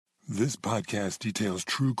This podcast details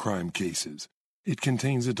true crime cases. It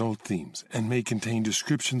contains adult themes and may contain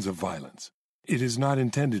descriptions of violence. It is not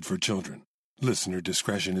intended for children. Listener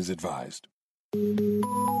discretion is advised.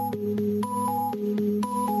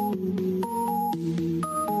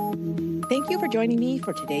 Thank you for joining me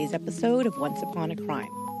for today's episode of Once Upon a Crime.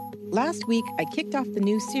 Last week, I kicked off the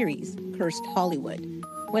new series, Cursed Hollywood,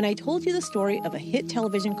 when I told you the story of a hit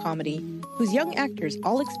television comedy whose young actors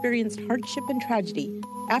all experienced hardship and tragedy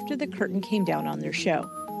after the curtain came down on their show.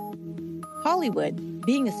 Hollywood,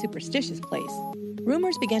 being a superstitious place,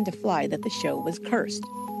 rumors began to fly that the show was cursed.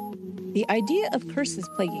 The idea of curses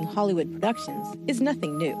plaguing Hollywood productions is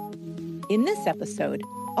nothing new. In this episode,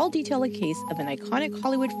 I'll detail a case of an iconic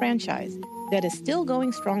Hollywood franchise that is still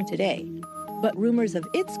going strong today, but rumors of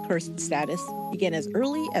its cursed status began as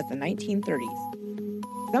early as the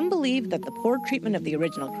 1930s. Some believe that the poor treatment of the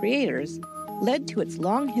original creators led to its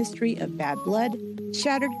long history of bad blood,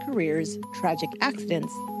 shattered careers, tragic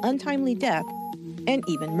accidents, untimely death, and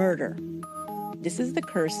even murder. This is the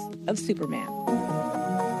curse of Superman.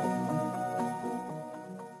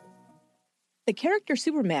 The character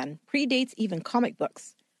Superman predates even comic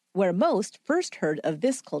books, where most first heard of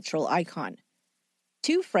this cultural icon.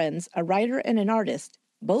 Two friends, a writer and an artist,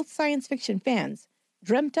 both science fiction fans,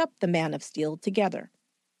 dreamt up the Man of Steel together.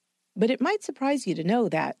 But it might surprise you to know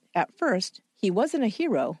that, at first, he wasn't a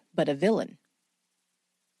hero, but a villain.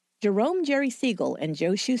 Jerome Jerry Siegel and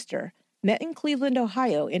Joe Shuster met in Cleveland,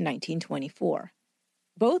 Ohio in 1924.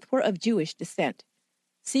 Both were of Jewish descent.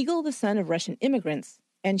 Siegel, the son of Russian immigrants,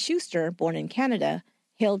 and Shuster, born in Canada,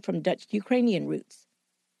 hailed from Dutch-Ukrainian roots.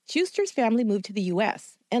 Shuster's family moved to the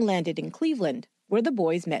U.S. and landed in Cleveland, where the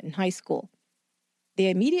boys met in high school.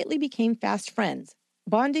 They immediately became fast friends,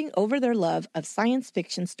 bonding over their love of science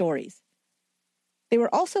fiction stories. They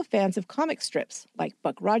were also fans of comic strips like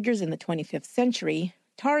Buck Rogers in the 25th Century,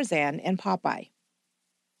 Tarzan, and Popeye.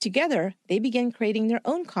 Together, they began creating their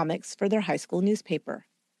own comics for their high school newspaper.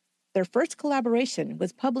 Their first collaboration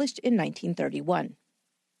was published in 1931.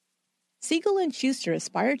 Siegel and Shuster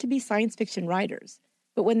aspired to be science fiction writers,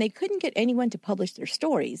 but when they couldn't get anyone to publish their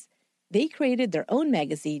stories, they created their own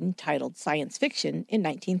magazine titled Science Fiction in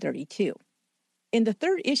 1932. In the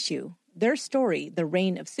third issue, their story, The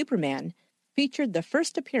Reign of Superman, featured the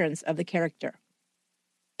first appearance of the character.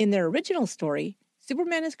 In their original story,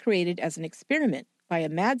 Superman is created as an experiment by a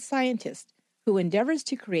mad scientist who endeavors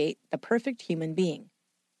to create the perfect human being.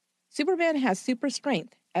 Superman has super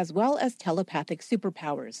strength as well as telepathic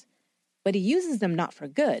superpowers, but he uses them not for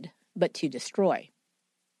good, but to destroy.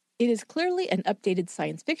 It is clearly an updated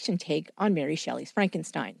science fiction take on Mary Shelley's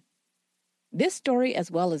Frankenstein. This story,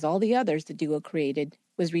 as well as all the others the duo created,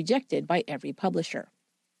 was rejected by every publisher.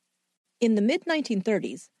 In the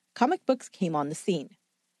mid-1930s, comic books came on the scene.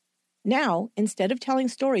 Now, instead of telling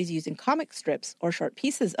stories using comic strips or short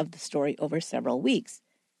pieces of the story over several weeks,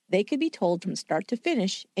 they could be told from start to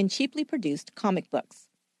finish in cheaply produced comic books.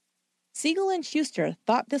 Siegel and Shuster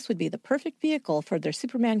thought this would be the perfect vehicle for their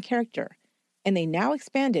Superman character, and they now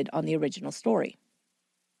expanded on the original story.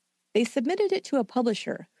 They submitted it to a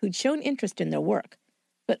publisher who'd shown interest in their work,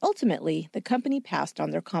 but ultimately the company passed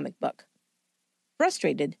on their comic book.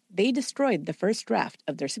 Frustrated, they destroyed the first draft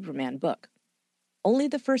of their Superman book. Only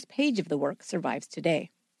the first page of the work survives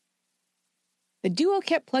today. The duo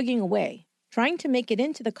kept plugging away, trying to make it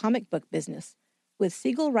into the comic book business, with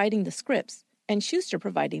Siegel writing the scripts and Shuster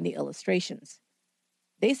providing the illustrations.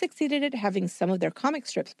 They succeeded at having some of their comic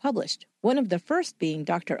strips published, one of the first being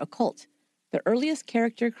Dr. Occult, the earliest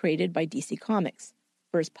character created by DC Comics,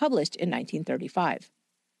 first published in 1935.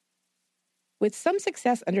 With some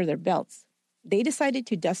success under their belts, they decided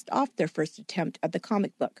to dust off their first attempt at the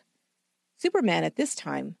comic book. Superman at this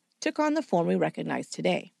time took on the form we recognize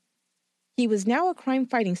today. He was now a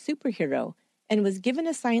crime-fighting superhero and was given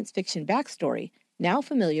a science fiction backstory now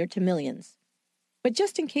familiar to millions. But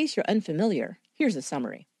just in case you're unfamiliar, here's a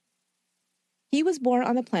summary. He was born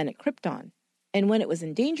on the planet Krypton, and when it was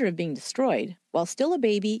in danger of being destroyed, while still a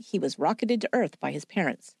baby, he was rocketed to Earth by his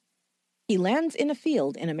parents. He lands in a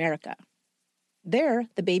field in America. There,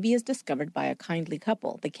 the baby is discovered by a kindly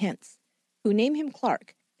couple, the Kents, who name him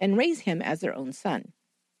Clark and raise him as their own son.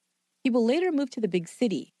 He will later move to the big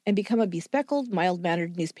city and become a bespectacled,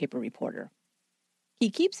 mild-mannered newspaper reporter. He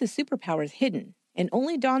keeps his superpowers hidden and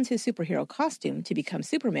only dons his superhero costume to become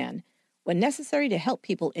Superman when necessary to help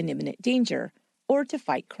people in imminent danger or to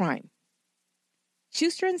fight crime.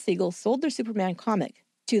 Shuster and Siegel sold their Superman comic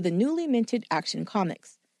to the newly minted Action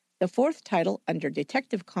Comics, the fourth title under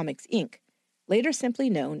Detective Comics, Inc., later simply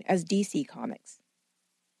known as DC Comics.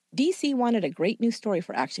 DC wanted a great new story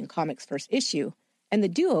for Action Comics' first issue, and the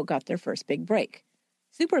duo got their first big break.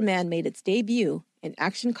 Superman made its debut in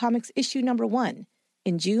Action Comics issue number 1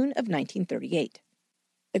 in June of 1938.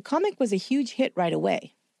 The comic was a huge hit right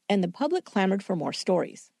away, and the public clamored for more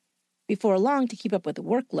stories. Before long, to keep up with the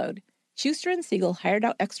workload, Shuster and Siegel hired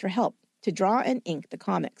out extra help to draw and ink the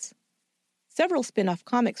comics. Several spin-off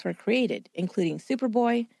comics were created, including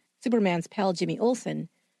Superboy, Superman's pal Jimmy Olsen,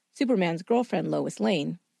 Superman's girlfriend Lois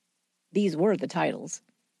Lane. These were the titles.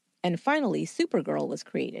 And finally, Supergirl was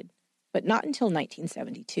created, but not until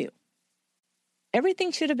 1972.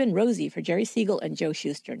 Everything should have been rosy for Jerry Siegel and Joe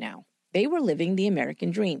Shuster now. They were living the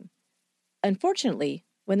American dream. Unfortunately,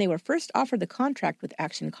 when they were first offered the contract with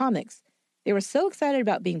Action Comics, they were so excited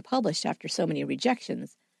about being published after so many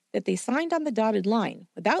rejections that they signed on the dotted line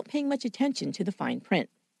without paying much attention to the fine print.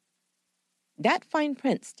 That fine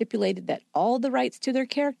print stipulated that all the rights to their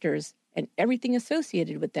characters and everything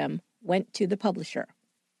associated with them went to the publisher.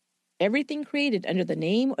 Everything created under the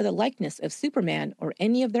name or the likeness of Superman or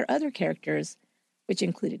any of their other characters, which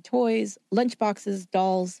included toys, lunchboxes,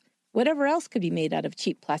 dolls, whatever else could be made out of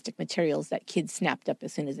cheap plastic materials that kids snapped up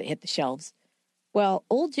as soon as it hit the shelves. Well,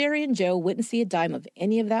 old Jerry and Joe wouldn't see a dime of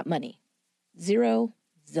any of that money. Zero,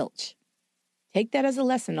 zilch. Take that as a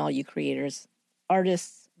lesson, all you creators,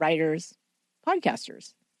 artists, writers,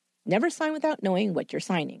 podcasters. Never sign without knowing what you're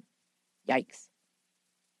signing. Yikes.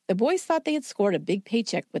 The boys thought they had scored a big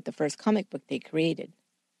paycheck with the first comic book they created.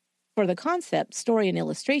 For the concept, story, and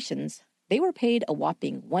illustrations, they were paid a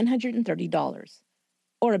whopping $130,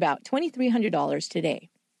 or about $2,300 today.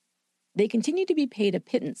 They continued to be paid a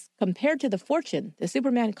pittance compared to the fortune the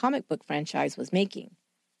Superman comic book franchise was making.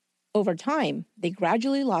 Over time, they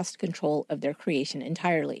gradually lost control of their creation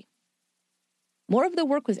entirely. More of the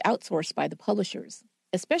work was outsourced by the publishers,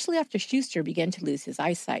 especially after Shuster began to lose his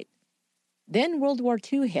eyesight. Then World War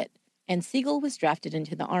II hit, and Siegel was drafted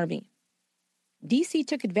into the Army. DC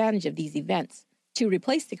took advantage of these events to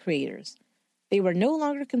replace the creators. They were no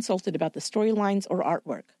longer consulted about the storylines or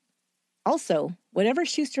artwork. Also, whatever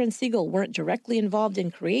Shuster and Siegel weren't directly involved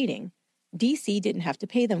in creating, DC didn't have to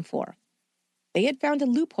pay them for. They had found a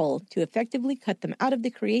loophole to effectively cut them out of the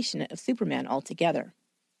creation of Superman altogether.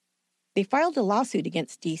 They filed a lawsuit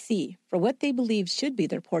against DC for what they believed should be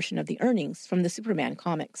their portion of the earnings from the Superman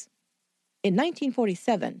comics. In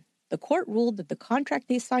 1947, the court ruled that the contract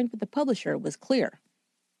they signed with the publisher was clear.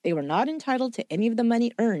 They were not entitled to any of the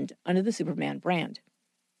money earned under the Superman brand.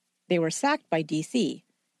 They were sacked by DC,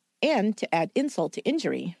 and to add insult to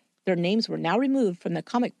injury, their names were now removed from the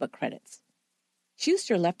comic book credits.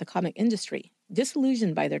 Shuster left the comic industry,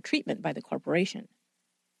 disillusioned by their treatment by the corporation.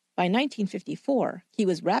 By 1954, he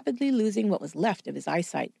was rapidly losing what was left of his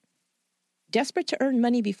eyesight. Desperate to earn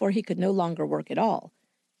money before he could no longer work at all,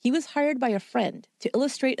 he was hired by a friend to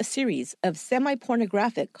illustrate a series of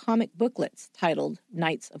semi-pornographic comic booklets titled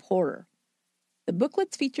Nights of Horror. The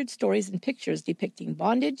booklets featured stories and pictures depicting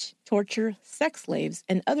bondage, torture, sex slaves,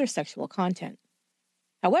 and other sexual content.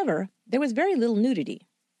 However, there was very little nudity.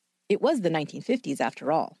 It was the 1950s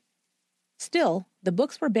after all. Still, the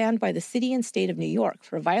books were banned by the city and state of New York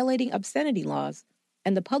for violating obscenity laws,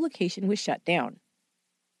 and the publication was shut down.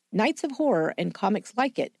 Nights of Horror and comics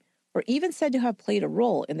like it were even said to have played a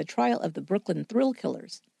role in the trial of the Brooklyn Thrill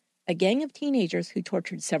Killers, a gang of teenagers who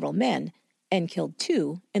tortured several men and killed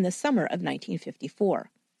 2 in the summer of 1954.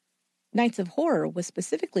 Nights of Horror was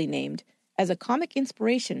specifically named as a comic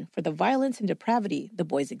inspiration for the violence and depravity the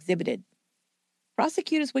boys exhibited.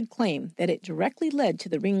 Prosecutors would claim that it directly led to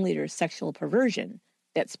the ringleader's sexual perversion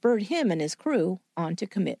that spurred him and his crew on to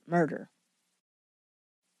commit murder.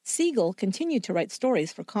 Siegel continued to write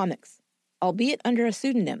stories for comics, albeit under a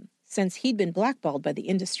pseudonym, since he'd been blackballed by the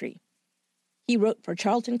industry. He wrote for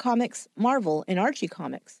Charlton Comics, Marvel, and Archie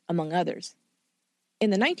Comics, among others. In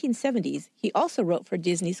the 1970s, he also wrote for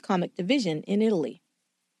Disney's comic division in Italy.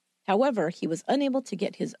 However, he was unable to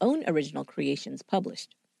get his own original creations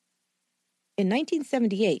published. In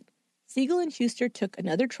 1978, Siegel and Shuster took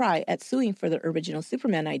another try at suing for the original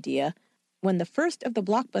Superman idea when the first of the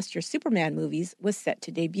blockbuster Superman movies was set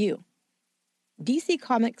to debut. DC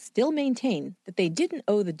Comics still maintained that they didn't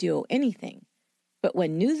owe the duo anything, but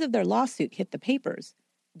when news of their lawsuit hit the papers,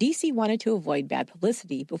 DC wanted to avoid bad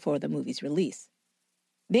publicity before the movie's release.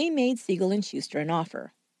 They made Siegel and Shuster an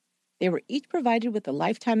offer. They were each provided with a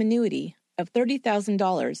lifetime annuity of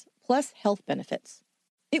 $30,000 plus health benefits.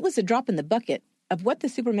 It was a drop in the bucket of what the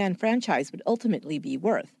Superman franchise would ultimately be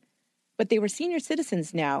worth, but they were senior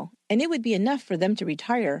citizens now, and it would be enough for them to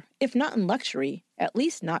retire, if not in luxury, at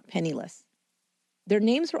least not penniless. Their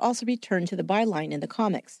names were also returned to the byline in the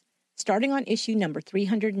comics, starting on issue number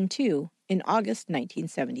 302 in August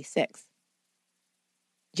 1976.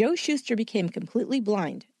 Joe Shuster became completely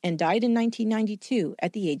blind and died in 1992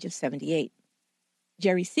 at the age of 78.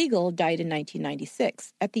 Jerry Siegel died in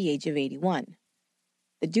 1996 at the age of 81.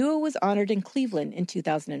 The duo was honored in Cleveland in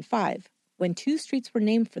 2005 when 2 streets were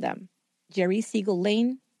named for them, Jerry Siegel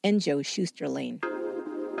Lane and Joe Shuster Lane.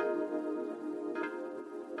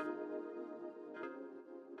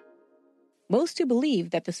 Most who believe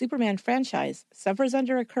that the Superman franchise suffers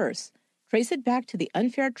under a curse trace it back to the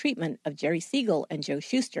unfair treatment of Jerry Siegel and Joe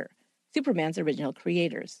Shuster, Superman's original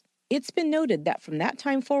creators. It's been noted that from that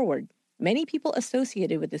time forward, many people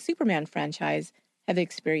associated with the Superman franchise have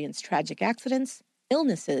experienced tragic accidents,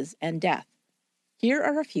 illnesses, and death. Here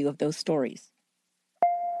are a few of those stories.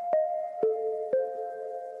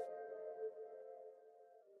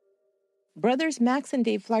 Brothers Max and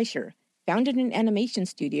Dave Fleischer founded an animation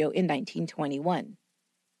studio in 1921.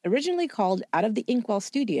 Originally called Out of the Inkwell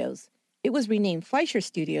Studios, it was renamed Fleischer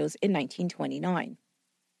Studios in 1929.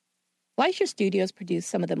 Fleischer Studios produced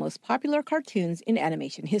some of the most popular cartoons in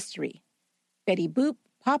animation history. Betty Boop,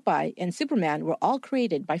 Popeye, and Superman were all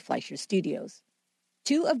created by Fleischer Studios.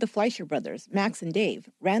 2 of the Fleischer brothers, Max and Dave,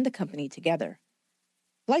 ran the company together.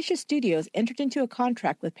 Fleischer Studios entered into a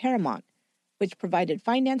contract with Paramount, which provided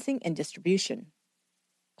financing and distribution.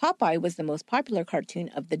 Popeye was the most popular cartoon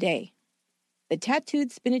of the day. The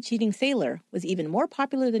tattooed spinach-eating sailor was even more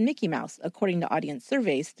popular than Mickey Mouse, according to audience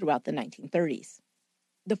surveys throughout the 1930s.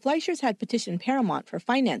 The Fleischers had petitioned Paramount for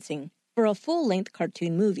financing for a full-length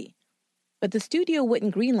cartoon movie, but the studio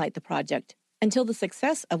wouldn't greenlight the project until the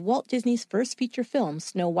success of Walt Disney's first feature film,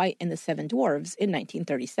 Snow White and the Seven Dwarfs, in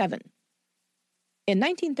 1937. In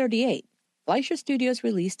 1938, Fleischer Studios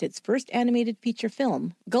released its first animated feature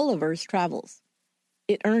film, Gulliver's Travels.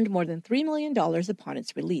 It earned more than $3 million upon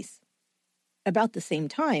its release. About the same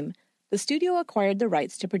time, the studio acquired the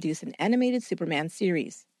rights to produce an animated Superman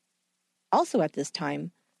series. Also at this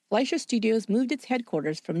time, Fleischer Studios moved its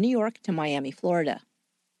headquarters from New York to Miami, Florida.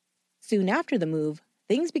 Soon after the move,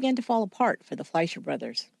 things began to fall apart for the Fleischer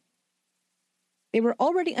brothers. They were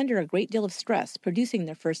already under a great deal of stress producing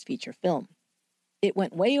their first feature film. It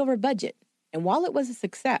went way over budget, and while it was a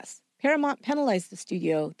success, Paramount penalized the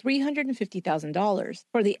studio $350,000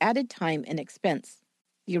 for the added time and expense.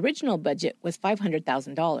 The original budget was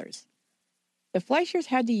 $500,000. The Fleischers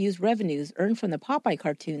had to use revenues earned from the Popeye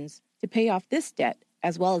cartoons to pay off this debt,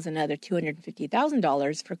 as well as another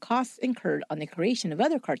 $250,000 for costs incurred on the creation of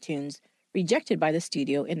other cartoons rejected by the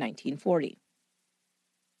studio in 1940.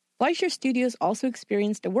 Fleischer Studios also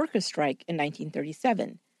experienced a workers' strike in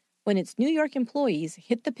 1937, when its New York employees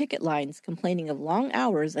hit the picket lines complaining of long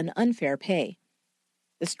hours and unfair pay.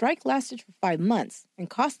 The strike lasted for 5 months and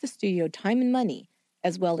cost the studio time and money,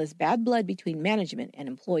 as well as bad blood between management and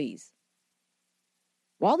employees.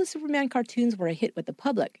 While the Superman cartoons were a hit with the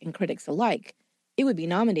public and critics alike, it would be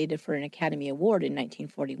nominated for an Academy Award in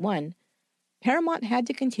 1941, Paramount had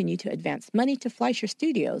to continue to advance money to Fleischer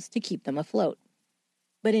Studios to keep them afloat.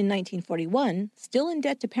 But in 1941, still in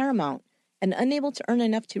debt to Paramount and unable to earn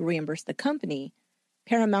enough to reimburse the company,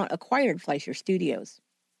 Paramount acquired Fleischer Studios.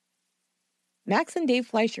 Max and Dave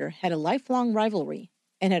Fleischer had a lifelong rivalry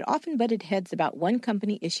and had often butted heads about one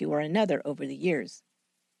company issue or another over the years.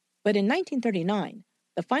 But in 1939,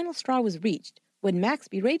 the final straw was reached when Max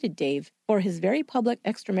berated Dave for his very public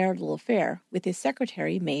extramarital affair with his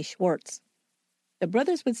secretary, Mae Schwartz. The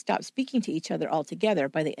brothers would stop speaking to each other altogether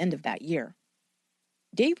by the end of that year.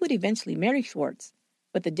 Dave would eventually marry Schwartz,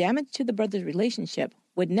 but the damage to the brothers' relationship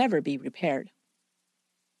would never be repaired.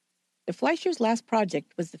 The Fleischers' last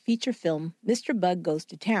project was the feature film Mr. Bug Goes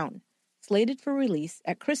to Town, slated for release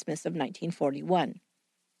at Christmas of 1941.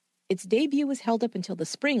 Its debut was held up until the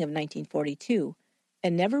spring of 1942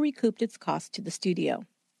 and never recouped its costs to the studio.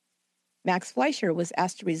 Max Fleischer was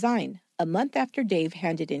asked to resign a month after Dave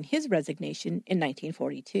handed in his resignation in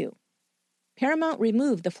 1942. Paramount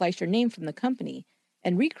removed the Fleischer name from the company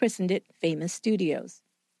and rechristened it Famous Studios.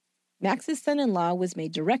 Max's son-in-law was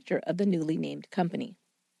made director of the newly named company.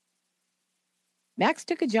 Max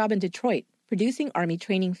took a job in Detroit producing Army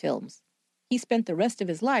training films. He spent the rest of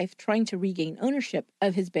his life trying to regain ownership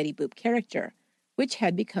of his Betty Boop character, which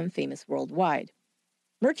had become famous worldwide.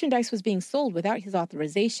 Merchandise was being sold without his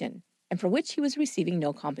authorization, and for which he was receiving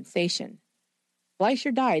no compensation.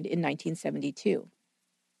 Fleischer died in 1972.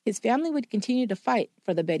 His family would continue to fight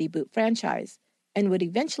for the Betty Boop franchise and would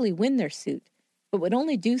eventually win their suit, but would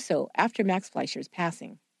only do so after Max Fleischer's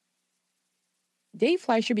passing. Dave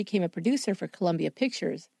Fleischer became a producer for Columbia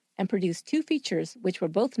Pictures and produced 2 features which were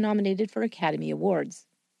both nominated for Academy Awards.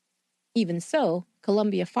 Even so,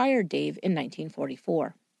 Columbia fired Dave in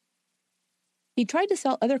 1944. He tried to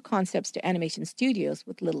sell other concepts to animation studios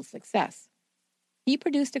with little success. He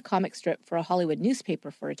produced a comic strip for a Hollywood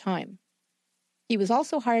newspaper for a time. He was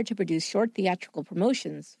also hired to produce short theatrical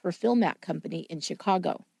promotions for Filmac Company in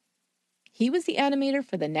Chicago. He was the animator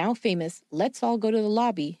for the now famous Let's All Go to the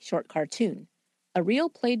Lobby short cartoon, a reel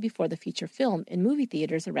played before the feature film in movie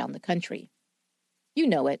theaters around the country. You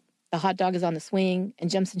know it. The hot dog is on the swing and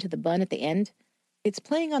jumps into the bun at the end. It's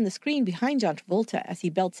playing on the screen behind John Travolta as he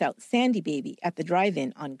belts out Sandy Baby at the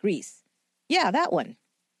drive-in on Grease. Yeah, that one.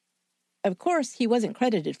 Of course, he wasn't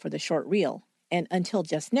credited for the short reel, and until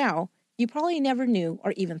just now, you probably never knew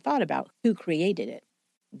or even thought about who created it.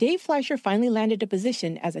 Dave Fleischer finally landed a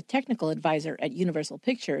position as a technical advisor at Universal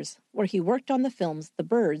Pictures, where he worked on the films The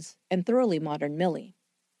Birds and Thoroughly Modern Millie.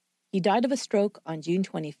 He died of a stroke on June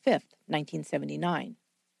 25, 1979.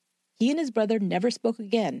 He and his brother never spoke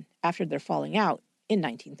again after their falling out in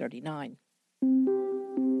 1939.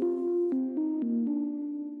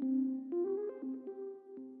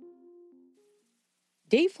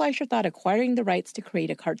 Dave Fleischer thought acquiring the rights to create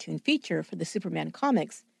a cartoon feature for the Superman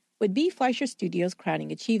comics would be Fleischer Studios'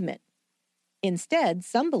 crowning achievement. Instead,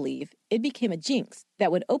 some believe it became a jinx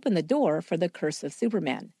that would open the door for the Curse of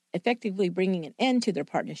Superman, effectively bringing an end to their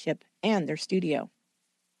partnership and their studio.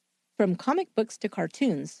 From comic books to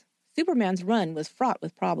cartoons, Superman's run was fraught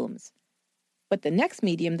with problems. But the next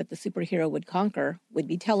medium that the superhero would conquer would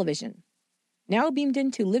be television. Now beamed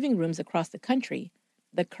into living rooms across the country,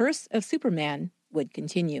 the Curse of Superman would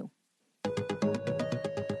continue.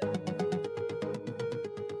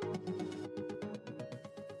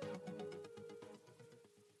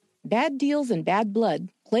 Bad deals and bad blood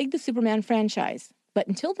plagued the Superman franchise, but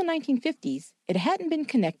until the 1950s, it hadn't been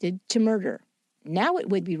connected to murder. Now it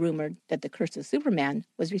would be rumored that the Curse of Superman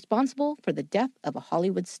was responsible for the death of a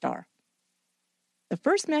Hollywood star. The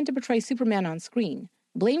first man to portray Superman on screen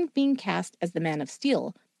blamed being cast as the Man of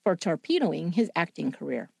Steel for torpedoing his acting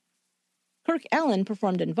career. Kirk Alyn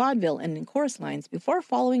performed in vaudeville and in chorus lines before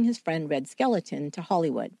following his friend Red Skelton to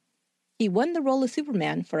Hollywood. He won the role of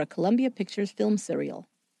Superman for a Columbia Pictures film serial.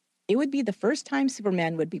 It would be the first time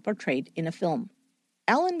Superman would be portrayed in a film.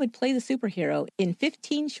 Alyn would play the superhero in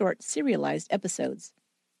 15 short serialized episodes.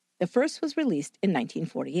 The first was released in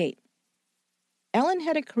 1948. Alyn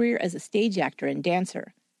had a career as a stage actor and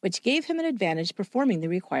dancer, which gave him an advantage performing the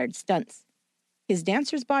required stunts. His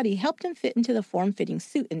dancer's body helped him fit into the form-fitting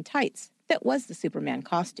suit and tights that was the Superman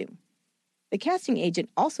costume. The casting agent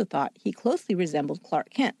also thought he closely resembled Clark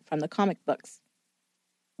Kent from the comic books.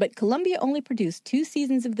 But Columbia only produced 2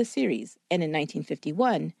 seasons of the series, and in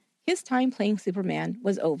 1951, his time playing Superman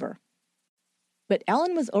was over. But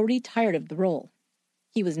Alyn was already tired of the role.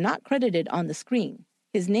 He was not credited on the screen,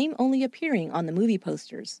 his name only appearing on the movie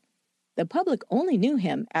posters. The public only knew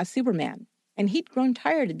him as Superman, and he'd grown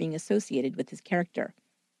tired of being associated with his character.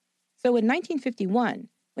 So in 1951,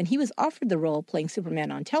 when he was offered the role playing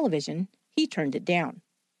Superman on television, he turned it down.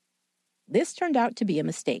 This turned out to be a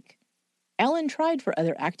mistake. Alyn tried for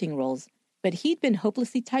other acting roles, but he'd been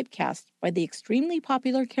hopelessly typecast by the extremely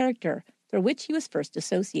popular character for which he was first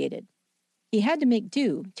associated. He had to make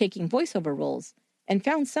do, taking voiceover roles, and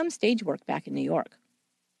found some stage work back in New York.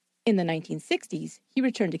 In the 1960s, he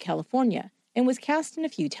returned to California and was cast in a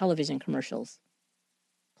few television commercials.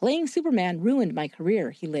 "Playing Superman ruined my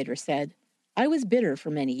career," he later said. "I was bitter for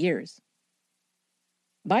many years."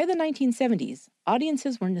 By the 1970s,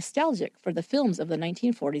 audiences were nostalgic for the films of the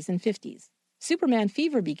 1940s and 50s. Superman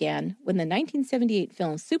fever began when the 1978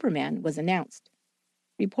 film Superman was announced.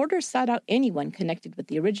 Reporters sought out anyone connected with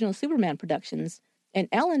the original Superman productions,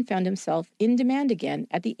 and Alyn found himself in demand again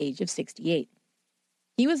at the age of 68.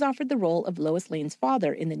 He was offered the role of Lois Lane's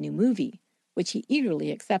father in the new movie, which he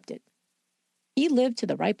eagerly accepted. He lived to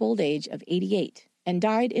the ripe old age of 88 and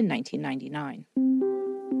died in 1999.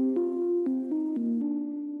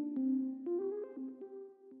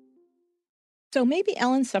 So maybe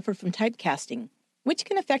Alyn suffered from typecasting, which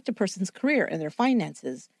can affect a person's career and their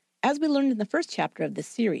finances, as we learned in the first chapter of this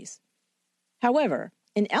series. However,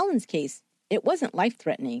 in Alyn's case, it wasn't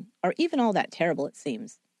life-threatening or even all that terrible, it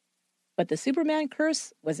seems. But the Superman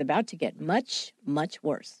curse was about to get much, much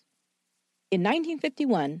worse. In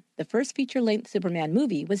 1951, the first feature-length Superman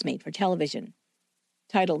movie was made for television.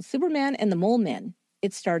 Titled Superman and the Mole Men,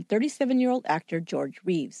 it starred 37-year-old actor George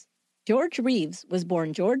Reeves. George Reeves was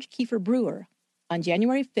born George Kiefer Brewer on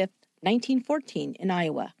January 5, 1914, in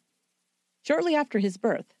Iowa. Shortly after his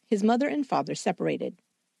birth, his mother and father separated.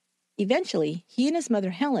 Eventually, he and his mother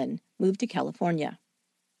Helen moved to California.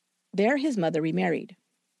 There, his mother remarried.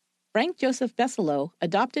 Frank Joseph Besselo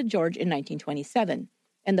adopted George in 1927,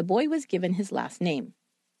 and the boy was given his last name.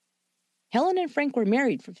 Helen and Frank were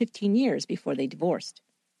married for 15 years before they divorced.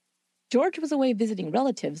 George was away visiting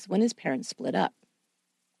relatives when his parents split up.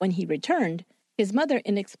 When he returned, his mother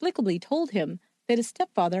inexplicably told him that his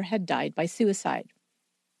stepfather had died by suicide.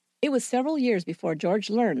 It was several years before George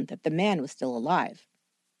learned that the man was still alive.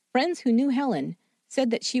 Friends who knew Helen said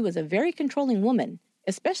that she was a very controlling woman,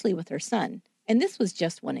 especially with her son, and this was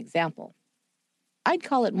just one example. I'd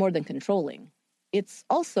call it more than controlling. It's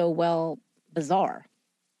also, well, bizarre.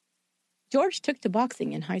 George took to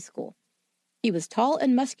boxing in high school. He was tall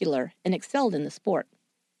and muscular and excelled in the sport.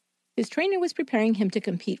 His trainer was preparing him to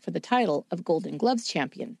compete for the title of Golden Gloves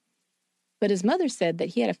champion. But his mother said that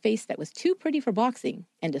he had a face that was too pretty for boxing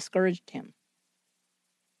and discouraged him.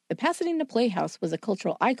 The Pasadena Playhouse was a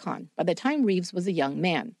cultural icon by the time Reeves was a young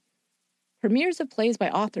man. Premieres of plays by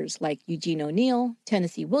authors like Eugene O'Neill,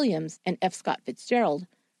 Tennessee Williams, and F. Scott Fitzgerald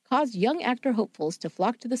caused young actor hopefuls to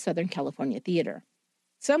flock to the Southern California theater.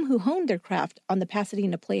 Some who honed their craft on the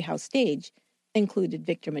Pasadena Playhouse stage included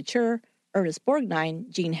Victor Mature, Ernest Borgnine,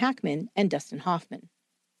 Gene Hackman, and Dustin Hoffman.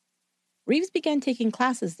 Reeves began taking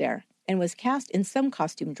classes there and was cast in some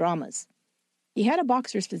costume dramas. He had a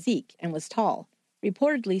boxer's physique and was tall,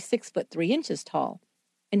 reportedly 6'3" tall,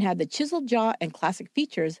 and had the chiseled jaw and classic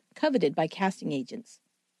features coveted by casting agents.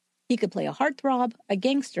 He could play a heartthrob, a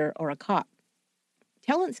gangster, or a cop.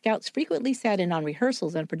 Talent scouts frequently sat in on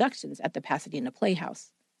rehearsals and productions at the Pasadena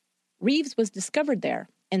Playhouse. Reeves was discovered there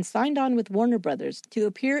and signed on with Warner Brothers to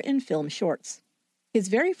appear in film shorts. His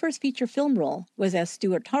very first feature film role was as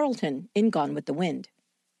Stuart Tarleton in Gone with the Wind.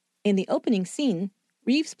 In the opening scene,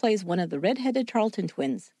 Reeves plays one of the red-headed Tarleton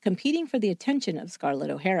twins competing for the attention of Scarlett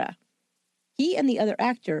O'Hara. He and the other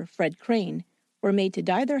actor, Fred Crane, were made to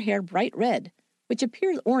dye their hair bright red, which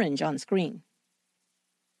appears orange on screen.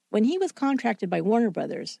 When he was contracted by Warner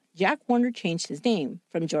Brothers, Jack Warner changed his name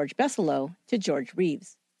from George Besselo to George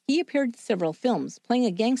Reeves. He appeared in several films, playing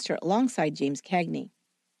a gangster alongside James Cagney.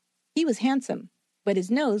 He was handsome, but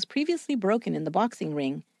his nose, previously broken in the boxing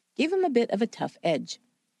ring, gave him a bit of a tough edge.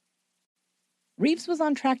 Reeves was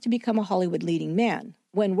on track to become a Hollywood leading man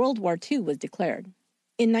when World War II was declared.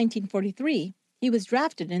 In 1943, he was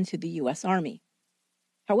drafted into the U.S. Army.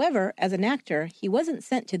 However, as an actor, he wasn't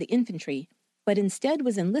sent to the infantry, but instead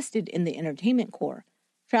was enlisted in the Entertainment Corps,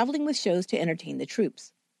 traveling with shows to entertain the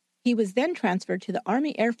troops. He was then transferred to the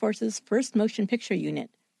Army Air Force's 1st Motion Picture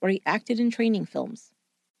Unit, where he acted in training films.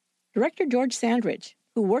 Director George Sandridge,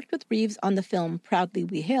 who worked with Reeves on the film Proudly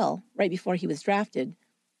We Hail right before he was drafted,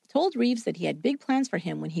 told Reeves that he had big plans for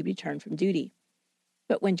him when he returned from duty.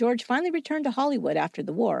 But when George finally returned to Hollywood after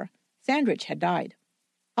the war, Sandridge had died.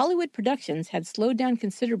 Hollywood productions had slowed down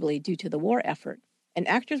considerably due to the war effort, and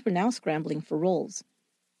actors were now scrambling for roles.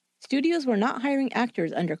 Studios were not hiring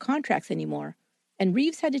actors under contracts anymore, and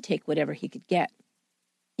Reeves had to take whatever he could get.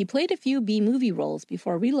 He played a few B-movie roles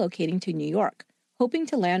before relocating to New York, hoping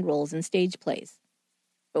to land roles in stage plays.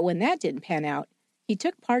 But when that didn't pan out, he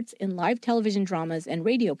took parts in live television dramas and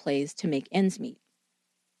radio plays to make ends meet.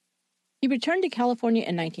 He returned to California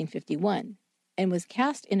in 1951 and was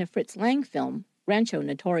cast in a Fritz Lang film, Rancho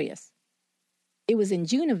Notorious. It was in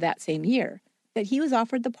June of that same year that he was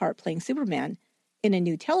offered the part playing Superman in a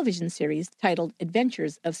new television series titled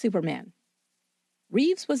Adventures of Superman.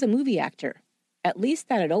 Reeves was a movie actor, at least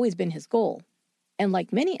that had always been his goal, and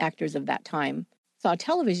like many actors of that time, saw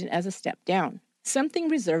television as a step down, something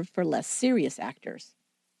reserved for less serious actors.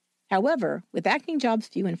 However, with acting jobs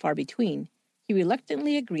few and far between, he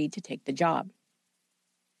reluctantly agreed to take the job.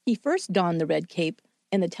 He first donned the red cape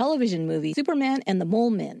in the television movie Superman and the Mole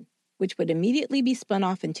Men, which would immediately be spun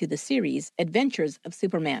off into the series Adventures of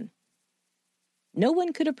Superman. No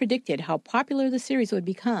one could have predicted how popular the series would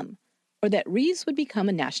become, or that Reeves would become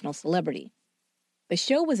a national celebrity. The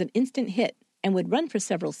show was an instant hit and would run for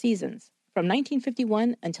several seasons, from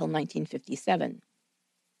 1951 until 1957.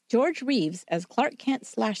 George Reeves, as Clark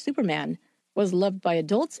Kent/Superman, was loved by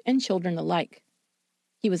adults and children alike.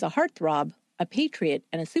 He was a heartthrob, a patriot,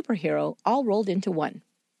 and a superhero all rolled into one.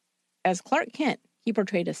 As Clark Kent, he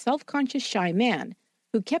portrayed a self-conscious, shy man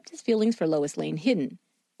who kept his feelings for Lois Lane hidden,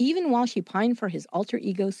 even while she pined for his alter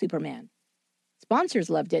ego Superman. Sponsors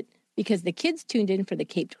loved it because the kids tuned in for the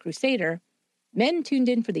Caped Crusader, men tuned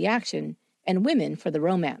in for the action, and women for the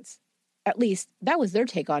romance. At least, that was their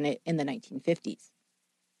take on it in the 1950s.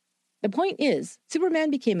 The point is, Superman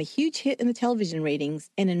became a huge hit in the television ratings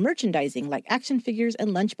and in merchandising like action figures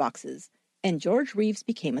and lunchboxes, and George Reeves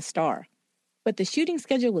became a star. But the shooting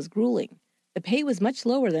schedule was grueling, the pay was much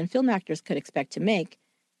lower than film actors could expect to make,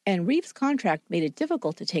 and Reeves' contract made it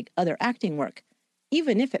difficult to take other acting work,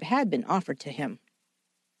 even if it had been offered to him.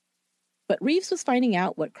 But Reeves was finding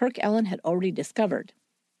out what Kirk Alyn had already discovered.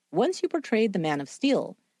 Once you portrayed the Man of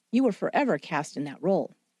Steel, you were forever cast in that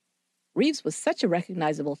role. Reeves was such a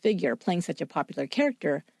recognizable figure playing such a popular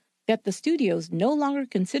character that the studios no longer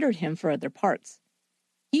considered him for other parts.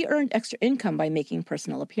 He earned extra income by making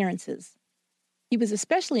personal appearances. He was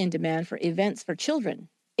especially in demand for events for children,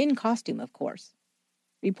 in costume, of course.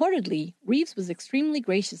 Reportedly, Reeves was extremely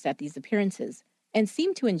gracious at these appearances and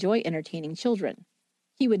seemed to enjoy entertaining children.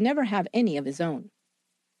 He would never have any of his own.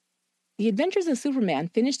 The Adventures of Superman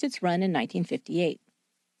finished its run in 1958.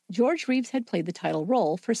 George Reeves had played the title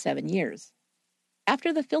role for 7 years.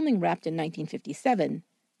 After the filming wrapped in 1957,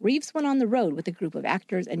 Reeves went on the road with a group of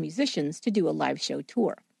actors and musicians to do a live show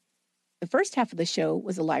tour. The first half of the show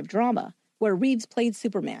was a live drama, where Reeves played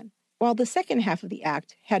Superman, while the second half of the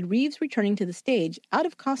act had Reeves returning to the stage out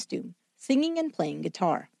of costume, singing and playing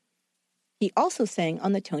guitar. He also sang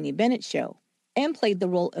on The Tony Bennett Show and played the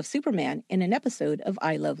role of Superman in an episode of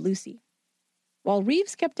I Love Lucy. While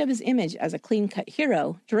Reeves kept up his image as a clean-cut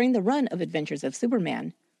hero during the run of Adventures of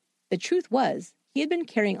Superman, the truth was he had been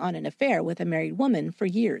carrying on an affair with a married woman for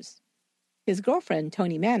years. His girlfriend,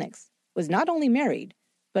 Toni Mannix, was not only married,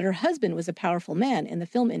 but her husband was a powerful man in the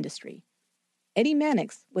film industry. Eddie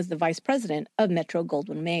Mannix was the vice president of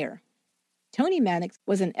Metro-Goldwyn-Mayer. Toni Mannix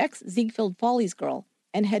was an ex-Ziegfeld Follies girl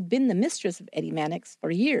and had been the mistress of Eddie Mannix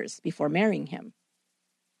for years before marrying him.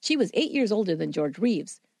 She was 8 years older than George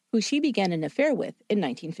Reeves, who she began an affair with in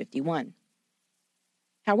 1951.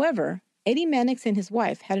 However, Eddie Mannix and his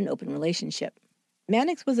wife had an open relationship.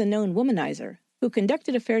 Mannix was a known womanizer who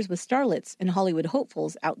conducted affairs with starlets and Hollywood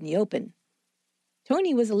hopefuls out in the open.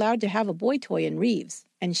 Toni was allowed to have a boy toy in Reeves,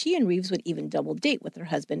 and she and Reeves would even double date with her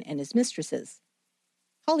husband and his mistresses.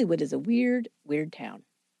 Hollywood is a weird, weird town.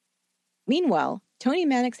 Meanwhile, Toni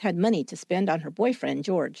Mannix had money to spend on her boyfriend,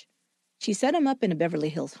 George. She set him up in a Beverly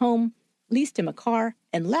Hills home, leased him a car,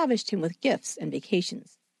 and lavished him with gifts and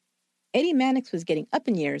vacations. Eddie Mannix was getting up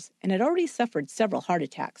in years and had already suffered several heart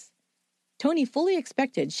attacks. Toni fully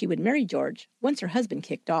expected she would marry George once her husband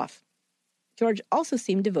kicked off. George also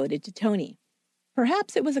seemed devoted to Toni.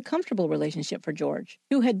 Perhaps it was a comfortable relationship for George,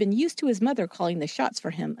 who had been used to his mother calling the shots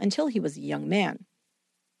for him until he was a young man.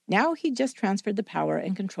 Now he just transferred the power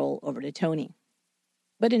and control over to Toni.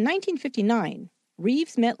 But in 1959,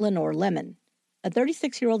 Reeves met Lenore Lemon, a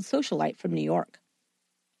 36-year-old socialite from New York.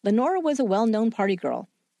 Lenore was a well-known party girl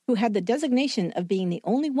who had the designation of being the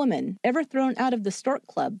only woman ever thrown out of the Stork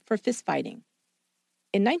Club for fistfighting.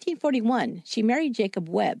 In 1941, she married Jacob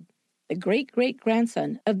Webb, the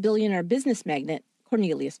great-great-grandson of billionaire business magnate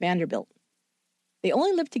Cornelius Vanderbilt. They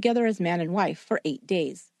only lived together as man and wife for 8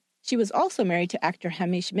 days. She was also married to actor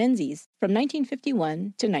Hamish Menzies from 1951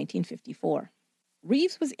 to 1954.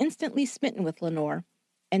 Reeves was instantly smitten with Lenore,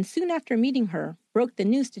 and soon after meeting her, broke the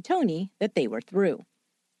news to Toni that they were through.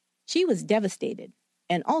 She was devastated,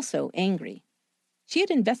 and also angry. She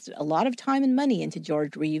had invested a lot of time and money into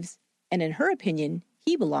George Reeves, and in her opinion,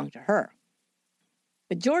 he belonged to her.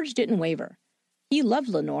 But George didn't waver. He loved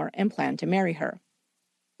Lenore and planned to marry her.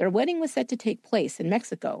 Their wedding was set to take place in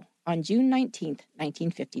Mexico on June 19,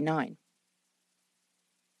 1959.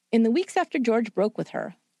 In the weeks after George broke with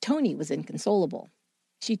her, Toni was inconsolable.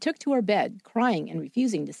 She took to her bed, crying and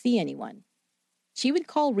refusing to see anyone. She would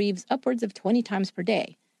call Reeves upwards of 20 times per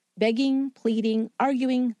day, begging, pleading,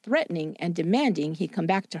 arguing, threatening, and demanding he come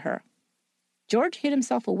back to her. George hid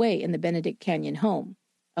himself away in the Benedict Canyon home,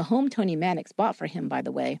 a home Toni Mannix bought for him, by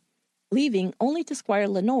the way, leaving only to squire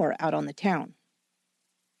Lenore out on the town.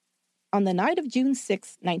 On the night of June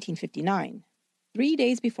 6, 1959, 3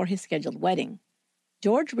 days before his scheduled wedding,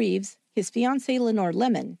 George Reeves, his fiancée Lenore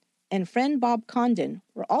Lemon, and friend Bob Condon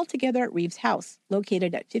were all together at Reeves' house,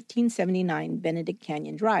 located at 1579 Benedict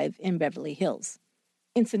Canyon Drive in Beverly Hills.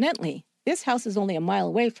 Incidentally, this house is only a mile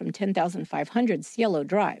away from 10,500 Cielo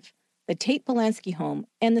Drive, the Tate Polanski home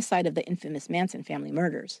and the site of the infamous Manson family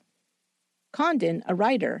murders. Condon, a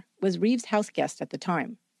writer, was Reeves' house guest at the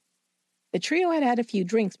time. The trio had had a few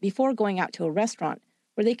drinks before going out to a restaurant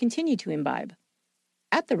where they continued to imbibe.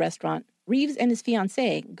 At the restaurant, Reeves and his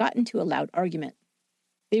fiancée got into a loud argument.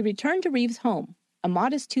 They returned to Reeves' home, a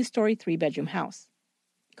modest 2-story, 3-bedroom house.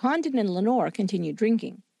 Condon and Lenore continued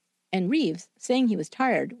drinking, and Reeves, saying he was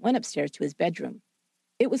tired, went upstairs to his bedroom.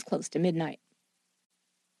 It was close to midnight.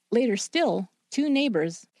 Later still, 2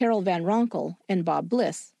 neighbors, Carol Van Ronkel and Bob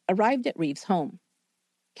Bliss, arrived at Reeves' home.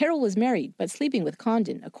 Carol was married but sleeping with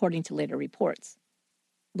Condon, according to later reports.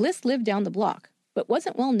 Bliss lived down the block, but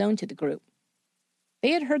wasn't well known to the group.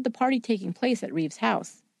 They had heard the party taking place at Reeves'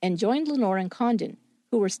 house and joined Lenore and Condon,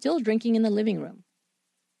 who were still drinking in the living room.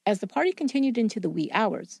 As the party continued into the wee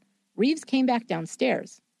hours, Reeves came back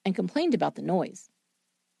downstairs and complained about the noise.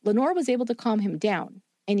 Lenore was able to calm him down,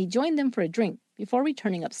 and he joined them for a drink before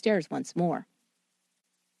returning upstairs once more.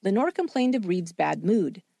 Lenore complained of Reeves' bad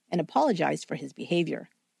mood and apologized for his behavior.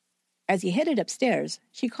 As he headed upstairs,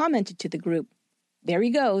 she commented to the group, "There he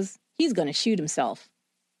goes. He's going to shoot himself."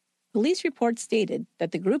 Police reports stated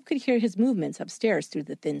that the group could hear his movements upstairs through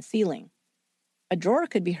the thin ceiling. A drawer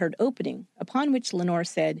could be heard opening, upon which Lenore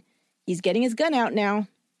said, "He's getting his gun out now."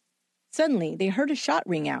 Suddenly, they heard a shot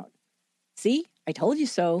ring out. "See, I told you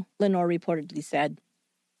so," Lenore reportedly said.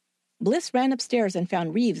 Bliss ran upstairs and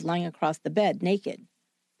found Reeves lying across the bed, naked.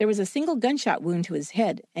 There was a single gunshot wound to his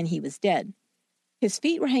head, and he was dead. His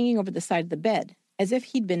feet were hanging over the side of the bed, as if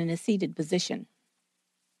he'd been in a seated position.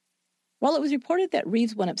 While it was reported that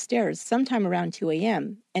Reeves went upstairs sometime around 2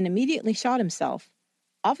 a.m. and immediately shot himself,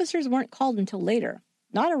 officers weren't called until later,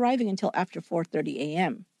 not arriving until after 4:30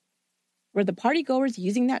 a.m. Were the partygoers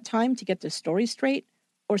using that time to get their stories straight,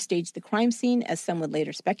 or stage the crime scene, as some would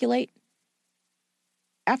later speculate?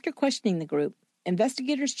 After questioning the group,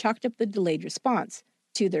 investigators chalked up the delayed response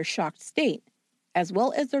to their shocked state, as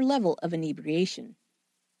well as their level of inebriation.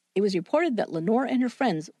 It was reported that Lenore and her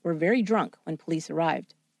friends were very drunk when police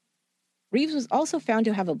arrived. Reeves was also found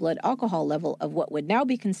to have a blood alcohol level of what would now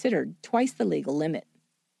be considered twice the legal limit.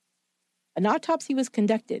 An autopsy was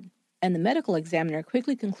conducted, and the medical examiner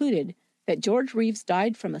quickly concluded that George Reeves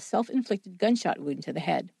died from a self-inflicted gunshot wound to the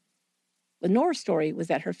head. Lenore's story was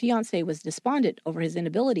that her fiancé was despondent over his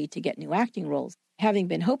inability to get new acting roles, having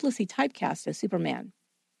been hopelessly typecast as Superman.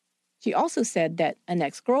 She also said that an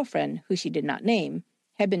ex-girlfriend, who she did not name,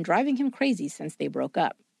 had been driving him crazy since they broke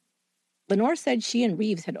up. Lenore said she and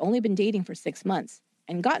Reeves had only been dating for 6 months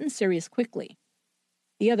and gotten serious quickly.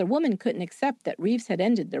 The other woman couldn't accept that Reeves had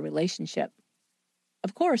ended their relationship.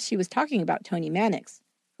 Of course, she was talking about Tony Mannix,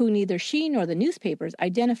 who neither she nor the newspapers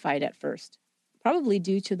identified at first, probably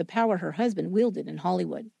due to the power her husband wielded in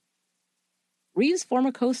Hollywood. Reeves'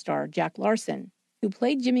 former co-star, Jack Larson, who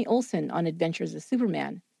played Jimmy Olsen on Adventures of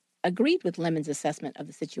Superman, agreed with Lemon's assessment of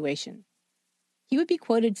the situation. He would be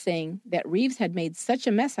quoted saying that Reeves had made such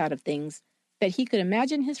a mess out of things that he could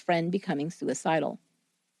imagine his friend becoming suicidal.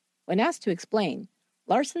 When asked to explain,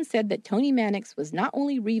 Larson said that Tony Mannix was not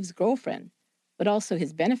only Reeves' girlfriend, but also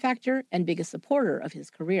his benefactor and biggest supporter of his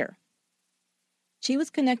career. She was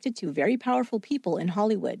connected to very powerful people in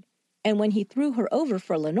Hollywood, and when he threw her over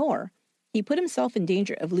for Lenore, he put himself in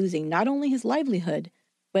danger of losing not only his livelihood,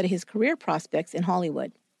 but his career prospects in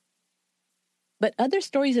Hollywood. But other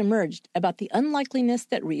stories emerged about the unlikeliness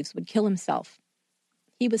that Reeves would kill himself.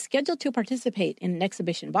 He was scheduled to participate in an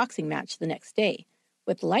exhibition boxing match the next day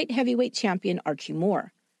with light heavyweight champion Archie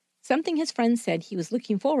Moore, something his friends said he was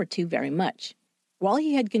looking forward to very much. While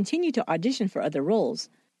he had continued to audition for other roles,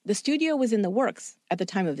 the studio was in the works, at the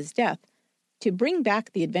time of his death, to bring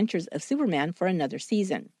back The Adventures of Superman for another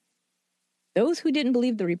season. Those who didn't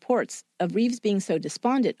believe the reports of Reeves being so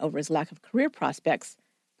despondent over his lack of career prospects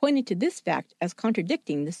pointed to this fact as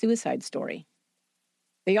contradicting the suicide story.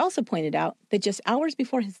 They also pointed out that just hours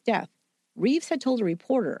before his death, Reeves had told a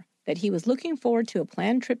reporter that he was looking forward to a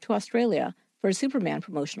planned trip to Australia for a Superman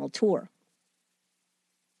promotional tour.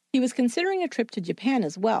 He was considering a trip to Japan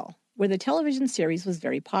as well, where the television series was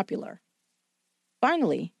very popular.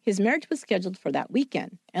 Finally, his marriage was scheduled for that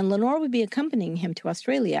weekend, and Lenore would be accompanying him to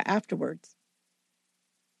Australia afterwards.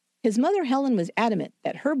 His mother, Helen, was adamant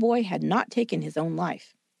that her boy had not taken his own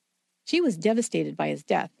life. She was devastated by his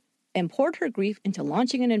death and poured her grief into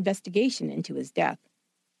launching an investigation into his death.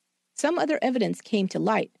 Some other evidence came to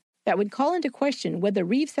light that would call into question whether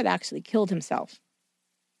Reeves had actually killed himself.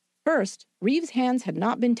 First, Reeves' hands had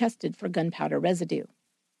not been tested for gunpowder residue.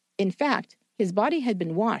 In fact, his body had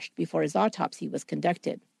been washed before his autopsy was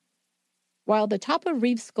conducted. While the top of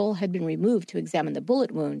Reeves' skull had been removed to examine the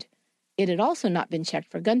bullet wound, it had also not been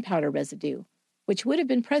checked for gunpowder residue, which would have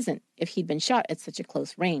been present if he'd been shot at such a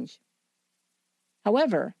close range.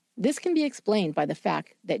 However, this can be explained by the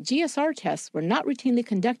fact that GSR tests were not routinely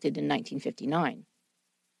conducted in 1959.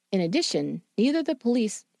 In addition, neither the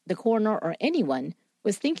police, the coroner, or anyone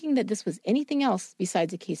was thinking that this was anything else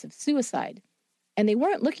besides a case of suicide, and they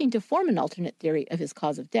weren't looking to form an alternate theory of his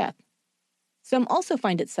cause of death. Some also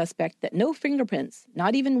find it suspect that no fingerprints,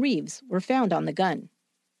 not even Reeves', were found on the gun.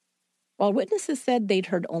 While witnesses said they'd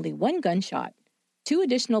heard only one gunshot, 2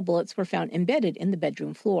 additional bullets were found embedded in the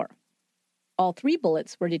bedroom floor. All 3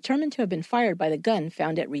 bullets were determined to have been fired by the gun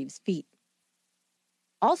found at Reeves' feet.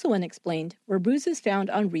 Also unexplained were bruises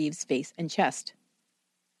found on Reeves' face and chest.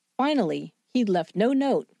 Finally, he'd left no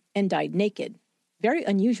note and died naked, very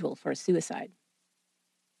unusual for a suicide.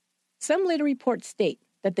 Some later reports state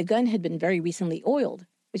that the gun had been very recently oiled,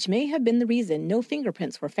 which may have been the reason no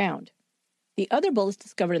fingerprints were found. The other bullets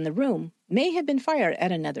discovered in the room may have been fired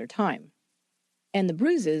at another time. And the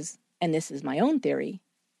bruises, and this is my own theory,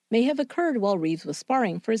 may have occurred while Reeves was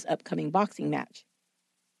sparring for his upcoming boxing match.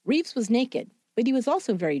 Reeves was naked, but he was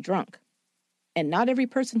also very drunk. And not every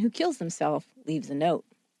person who kills himself leaves a note.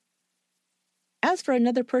 As for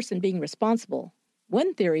another person being responsible,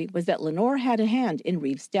 one theory was that Lenore had a hand in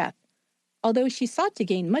Reeves' death, although she sought to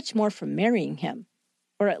gain much more from marrying him,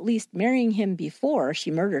 or at least marrying him before she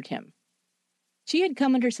murdered him. She had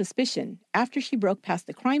come under suspicion after she broke past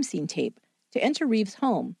the crime scene tape to enter Reeves'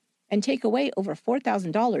 home and take away over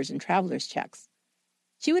 $4,000 in traveler's checks.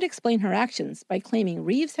 She would explain her actions by claiming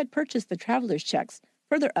Reeves had purchased the traveler's checks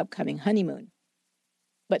for their upcoming honeymoon.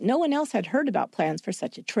 But no one else had heard about plans for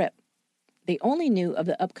such a trip. They only knew of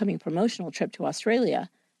the upcoming promotional trip to Australia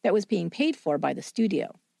that was being paid for by the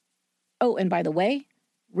studio. Oh, and by the way,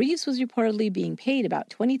 Reeves was reportedly being paid about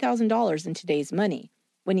 $20,000 in today's money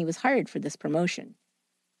when he was hired for this promotion.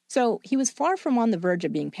 So he was far from on the verge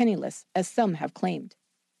of being penniless, as some have claimed.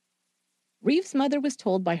 Reeves' mother was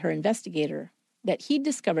told by her investigator that he'd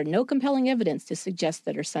discovered no compelling evidence to suggest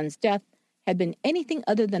that her son's death had been anything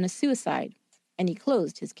other than a suicide, and he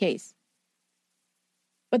closed his case.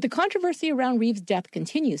 But the controversy around Reeves' death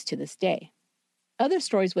continues to this day. Other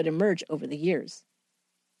stories would emerge over the years.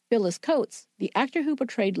 Phyllis Coates, the actor who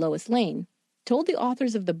portrayed Lois Lane, told the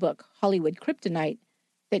authors of the book Hollywood Kryptonite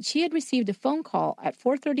that she had received a phone call at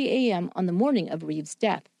 4:30 a.m. on the morning of Reeves'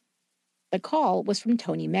 death. The call was from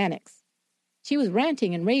Tony Mannix. She was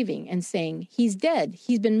ranting and raving and saying, "He's dead,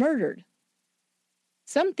 he's been murdered."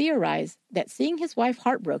 Some theorize that seeing his wife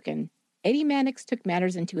heartbroken, Eddie Mannix took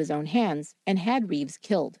matters into his own hands and had Reeves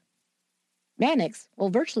killed. Mannix, while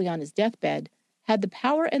virtually on his deathbed, had the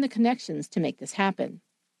power and the connections to make this happen.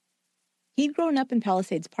 He'd grown up in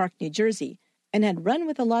Palisades Park, New Jersey, and had run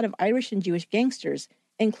with a lot of Irish and Jewish gangsters,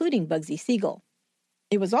 including Bugsy Siegel.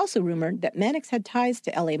 It was also rumored that Mannix had ties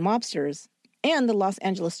to LA mobsters, and the Los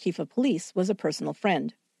Angeles chief of police was a personal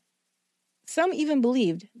friend. Some even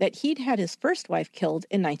believed that he'd had his first wife killed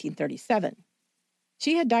in 1937.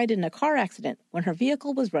 She had died in a car accident when her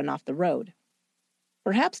vehicle was run off the road.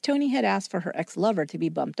 Perhaps Tony had asked for her ex-lover to be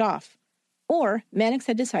bumped off, or Mannix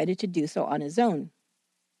had decided to do so on his own.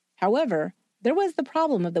 However, there was the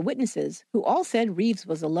problem of the witnesses who all said Reeves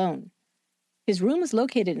was alone. His room was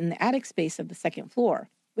located in the attic space of the second floor,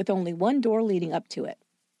 with only one door leading up to it.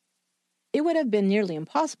 It would have been nearly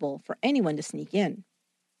impossible for anyone to sneak in.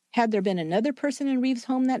 Had there been another person in Reeves'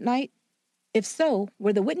 home that night? If so,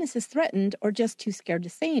 were the witnesses threatened or just too scared to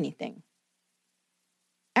say anything?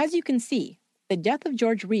 As you can see, the death of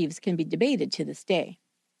George Reeves can be debated to this day.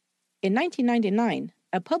 In 1999,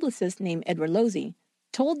 a publicist named Edward Losey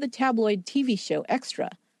told the tabloid TV show Extra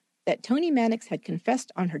that Tony Mannix had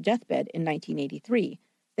confessed on her deathbed in 1983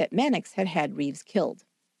 that Mannix had had Reeves killed.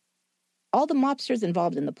 All the mobsters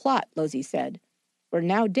involved in the plot, Losey said, were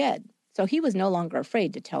now dead, so he was no longer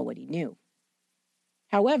afraid to tell what he knew.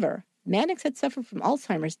 However, Mannix had suffered from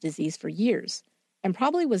Alzheimer's disease for years and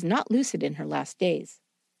probably was not lucid in her last days.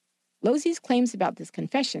 Losey's claims about this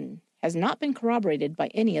confession has not been corroborated by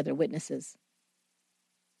any other witnesses.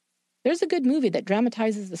 There's a good movie that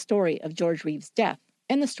dramatizes the story of George Reeves' death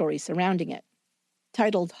and the stories surrounding it.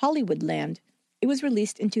 Titled Hollywoodland, it was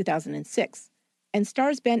released in 2006 and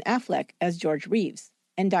stars Ben Affleck as George Reeves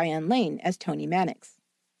and Diane Lane as Tony Mannix.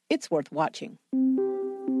 It's worth watching.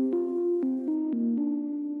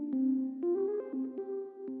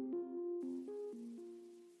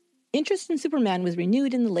 Interest in Superman was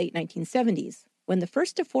renewed in the late 1970s, when the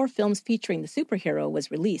first of 4 films featuring the superhero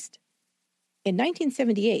was released. In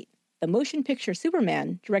 1978, the motion picture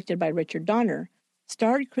Superman, directed by Richard Donner,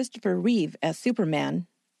 starred Christopher Reeve as Superman,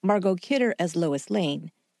 Margot Kidder as Lois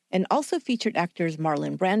Lane, and also featured actors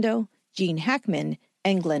Marlon Brando, Gene Hackman,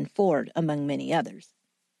 and Glenn Ford, among many others.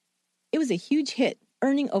 It was a huge hit,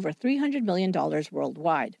 earning over $300 million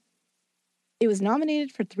worldwide. It was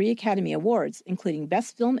nominated for 3 Academy Awards, including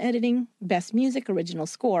Best Film Editing, Best Music Original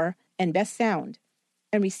Score, and Best Sound,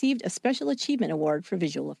 and received a Special Achievement Award for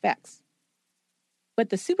visual effects. But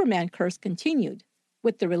the Superman curse continued,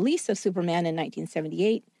 with the release of Superman in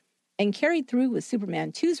 1978, and carried through with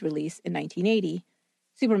Superman 2's release in 1980,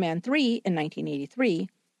 Superman 3 in 1983,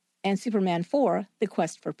 and Superman 4, The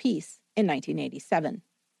Quest for Peace, in 1987.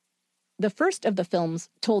 The first of the films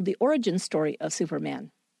told the origin story of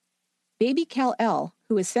Superman. Baby Kal-El,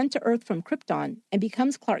 who is sent to Earth from Krypton and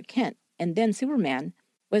becomes Clark Kent and then Superman,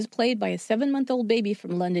 was played by a 7-month-old baby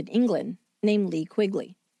from London, England, named Lee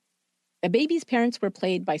Quigley. The baby's parents were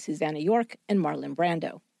played by Susanna York and Marlon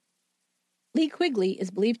Brando. Lee Quigley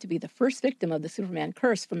is believed to be the first victim of the Superman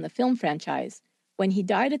curse from the film franchise, when he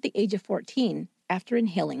died at the age of 14 after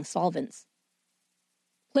inhaling solvents.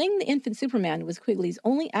 Playing the infant Superman was Quigley's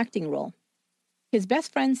only acting role. His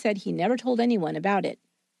best friend said he never told anyone about it,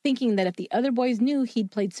 thinking that if the other boys knew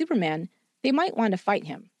he'd played Superman, they might want to fight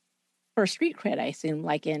him. For street cred, I assume,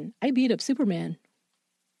 like in, I beat up Superman.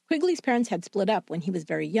 Quigley's parents had split up when he was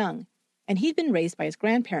very young, and he'd been raised by his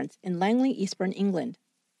grandparents in Langley, Eastbourne, England.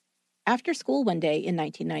 After school one day in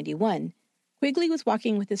 1991, Quigley was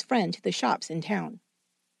walking with his friend to the shops in town.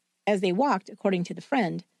 As they walked, according to the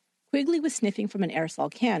friend, Quigley was sniffing from an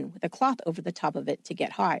aerosol can with a cloth over the top of it to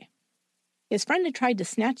get high. His friend had tried to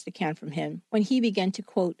snatch the can from him when he began to,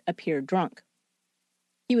 quote, appear drunk.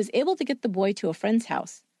 He was able to get the boy to a friend's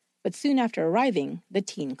house, but soon after arriving, the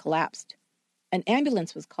teen collapsed. An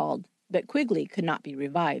ambulance was called, but Quigley could not be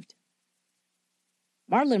revived.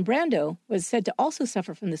 Marlon Brando was said to also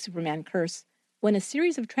suffer from the Superman curse when a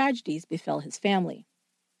series of tragedies befell his family.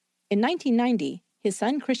 In 1990, his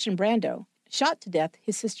son Christian Brando shot to death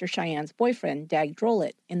his sister Cheyenne's boyfriend, Dag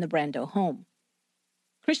Drolet, in the Brando home.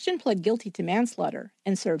 Christian pled guilty to manslaughter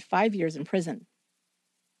and served 5 years in prison.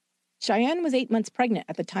 Cheyenne was 8 months pregnant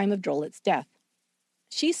at the time of Drolet's death.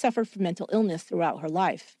 She suffered from mental illness throughout her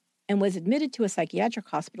life and was admitted to a psychiatric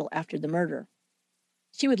hospital after the murder.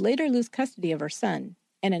 She would later lose custody of her son,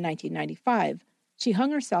 and in 1995, she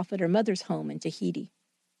hung herself at her mother's home in Tahiti.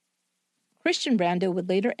 Christian Brando would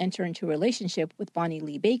later enter into a relationship with Bonnie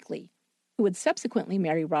Lee Bakley, who would subsequently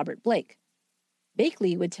marry Robert Blake.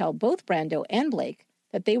 Bakley would tell both Brando and Blake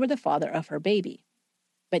that they were the father of her baby,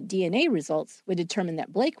 but DNA results would determine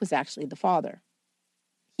that Blake was actually the father.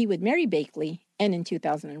 He would marry Bakley, and in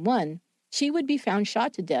 2001, she would be found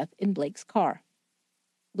shot to death in Blake's car.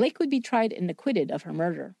 Blake would be tried and acquitted of her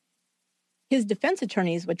murder. His defense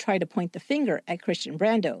attorneys would try to point the finger at Christian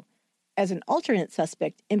Brando as an alternate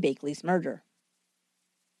suspect in Bakley's murder.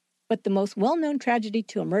 But the most well-known tragedy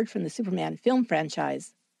to emerge from the Superman film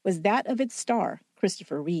franchise was that of its star,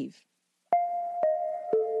 Christopher Reeve.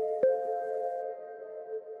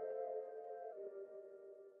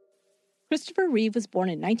 Christopher Reeve was born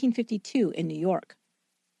in 1952 in New York.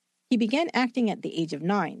 He began acting at the age of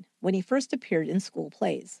 9 when he first appeared in school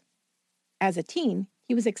plays. As a teen,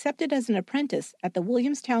 he was accepted as an apprentice at the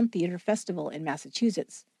Williamstown Theater Festival in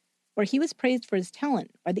Massachusetts, where he was praised for his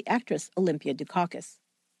talent by the actress Olympia Dukakis.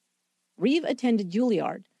 Reeve attended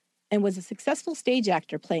Juilliard and was a successful stage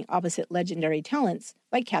actor playing opposite legendary talents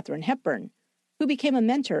like Katharine Hepburn, who became a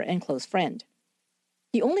mentor and close friend.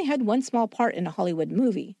 He only had one small part in a Hollywood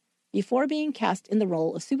movie before being cast in the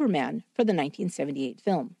role of Superman for the 1978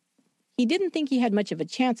 film. He didn't think he had much of a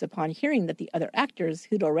chance upon hearing that the other actors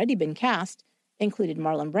who'd already been cast included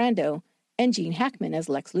Marlon Brando and Gene Hackman as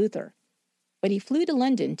Lex Luthor, but he flew to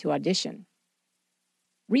London to audition.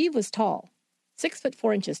 Reeve was tall,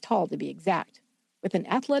 6'4" tall to be exact, with an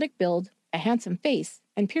athletic build, a handsome face,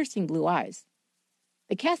 and piercing blue eyes.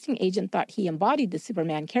 The casting agent thought he embodied the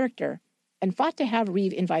Superman character and fought to have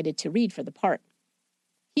Reeve invited to read for the part.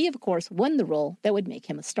 He, of course, won the role that would make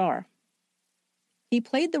him a star. He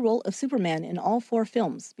played the role of Superman in all 4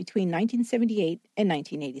 films between 1978 and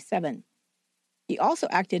 1987. He also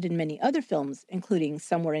acted in many other films, including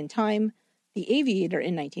Somewhere in Time, The Aviator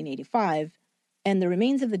in 1985, and The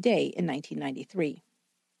Remains of the Day in 1993.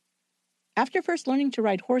 After first learning to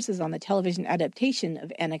ride horses on the television adaptation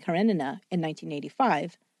of Anna Karenina in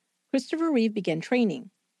 1985, Christopher Reeve began training,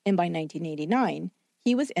 and by 1989,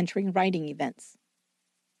 he was entering riding events.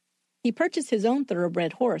 He purchased his own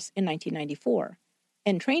thoroughbred horse in 1994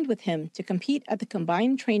 and trained with him to compete at the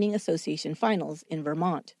Combined Training Association Finals in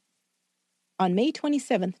Vermont. On May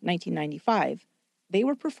 27, 1995, they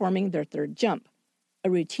were performing their third jump, a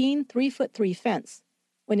routine 3'3" fence,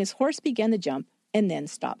 when his horse began the jump and then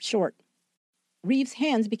stopped short. Reeve's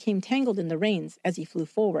hands became tangled in the reins as he flew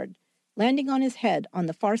forward, landing on his head on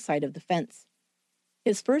the far side of the fence.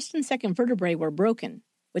 His first and second vertebrae were broken,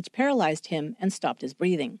 which paralyzed him and stopped his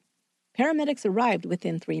breathing. Paramedics arrived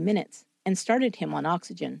within 3 minutes and started him on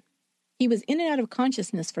oxygen. He was in and out of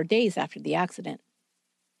consciousness for days after the accident.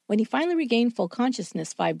 When he finally regained full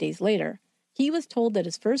consciousness 5 days later, he was told that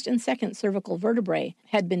his first and second cervical vertebrae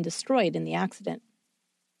had been destroyed in the accident.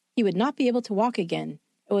 He would not be able to walk again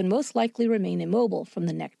and would most likely remain immobile from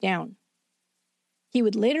the neck down. He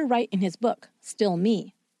would later write in his book, Still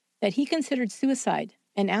Me, that he considered suicide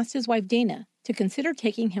and asked his wife Dana to consider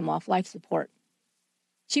taking him off life support.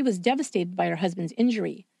 She was devastated by her husband's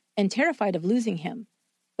injury and terrified of losing him,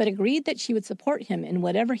 but agreed that she would support him in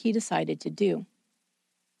whatever he decided to do.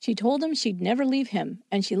 She told him she'd never leave him,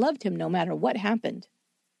 and she loved him no matter what happened.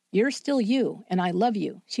 "You're still you, and I love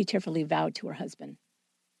you," she tearfully vowed to her husband.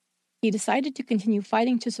 He decided to continue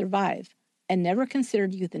fighting to survive and never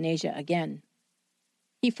considered euthanasia again.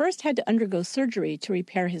 He first had to undergo surgery to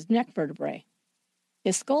repair his neck vertebrae.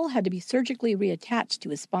 His skull had to be surgically reattached to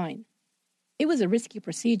his spine. It was a risky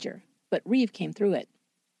procedure, but Reeve came through it.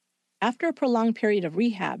 After a prolonged period of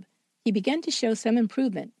rehab, he began to show some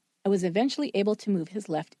improvement and was eventually able to move his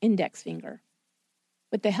left index finger.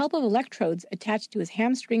 With the help of electrodes attached to his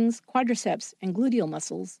hamstrings, quadriceps, and gluteal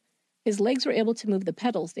muscles, his legs were able to move the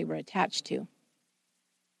pedals they were attached to.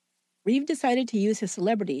 Reeve decided to use his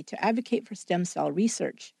celebrity to advocate for stem cell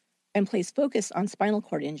research and place focus on spinal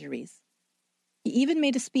cord injuries. He even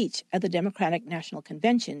made a speech at the Democratic National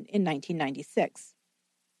Convention in 1996.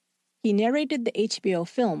 He narrated the HBO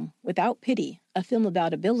film Without Pity, a film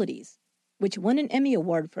about abilities, which won an Emmy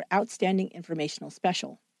Award for Outstanding Informational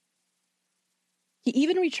Special. He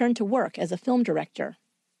even returned to work as a film director.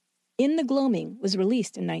 In the Gloaming was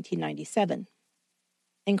released in 1997.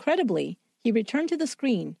 Incredibly, he returned to the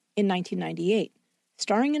screen in 1998,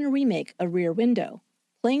 starring in a remake of Rear Window,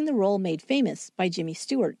 playing the role made famous by Jimmy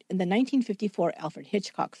Stewart in the 1954 Alfred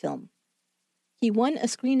Hitchcock film. He won a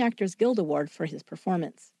Screen Actors Guild Award for his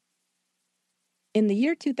performance. In the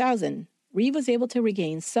year 2000, Reeve was able to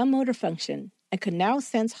regain some motor function and could now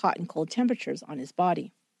sense hot and cold temperatures on his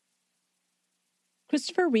body.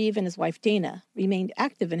 Christopher Reeve and his wife Dana remained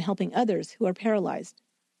active in helping others who are paralyzed.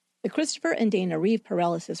 The Christopher and Dana Reeve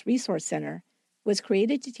Paralysis Resource Center was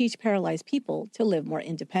created to teach paralyzed people to live more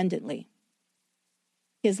independently.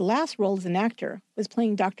 His last role as an actor was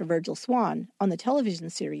playing Dr. Virgil Swan on the television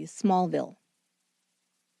series Smallville.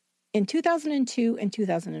 In 2002 and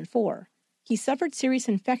 2004, he suffered serious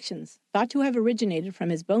infections thought to have originated from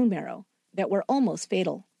his bone marrow that were almost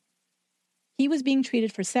fatal. He was being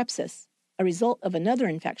treated for sepsis, a result of another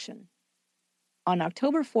infection. On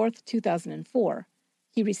October 4, 2004,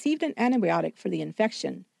 he received an antibiotic for the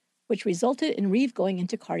infection, which resulted in Reeve going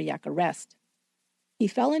into cardiac arrest. He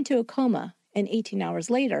fell into a coma, and 18 hours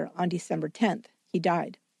later, on December 10th, he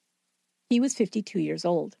died. He was 52 years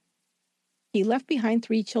old. He left behind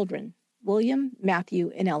 3 children, William,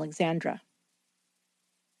 Matthew, and Alexandra.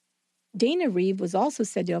 Dana Reeve was also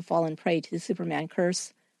said to have fallen prey to the Superman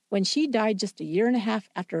curse when she died just a year and a half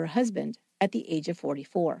after her husband at the age of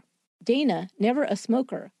 44. Dana, never a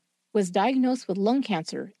smoker, was diagnosed with lung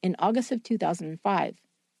cancer in August of 2005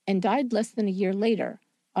 and died less than a year later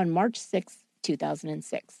on March 6,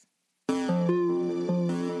 2006.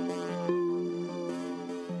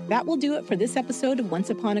 That will do it for this episode of Once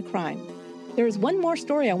Upon a Crime. There is one more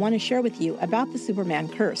story I want to share with you about the Superman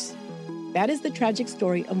curse. That is the tragic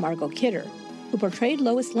story of Margot Kidder, who portrayed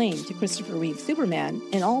Lois Lane to Christopher Reeve's Superman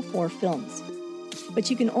in all 4 films. But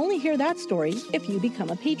you can only hear that story if you become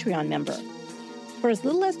a Patreon member. For as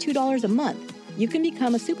little as $2 a month, you can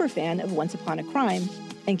become a superfan of Once Upon a Crime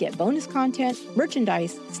and get bonus content,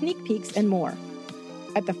 merchandise, sneak peeks, and more.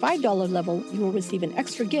 At the $5 level, you will receive an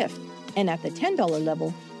extra gift, and at the $10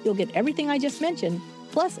 level, you'll get everything I just mentioned,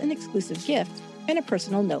 plus an exclusive gift and a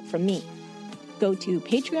personal note from me. Go to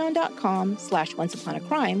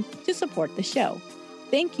patreon.com/onceuponacrime to support the show.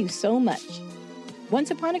 Thank you so much. Once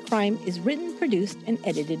Upon a Crime is written, produced, and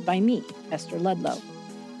edited by me, Esther Ludlow.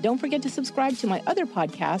 Don't forget to subscribe to my other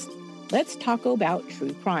podcast, Let's Talk About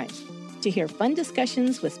True Crime, to hear fun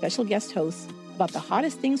discussions with special guest hosts about the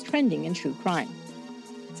hottest things trending in true crime.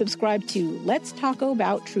 Subscribe to Let's Talk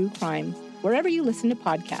About True Crime wherever you listen to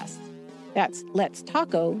podcasts. That's Let's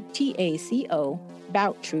Taco, T-A-C-O,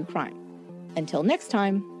 about true crime. Until next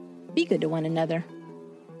time, be good to one another.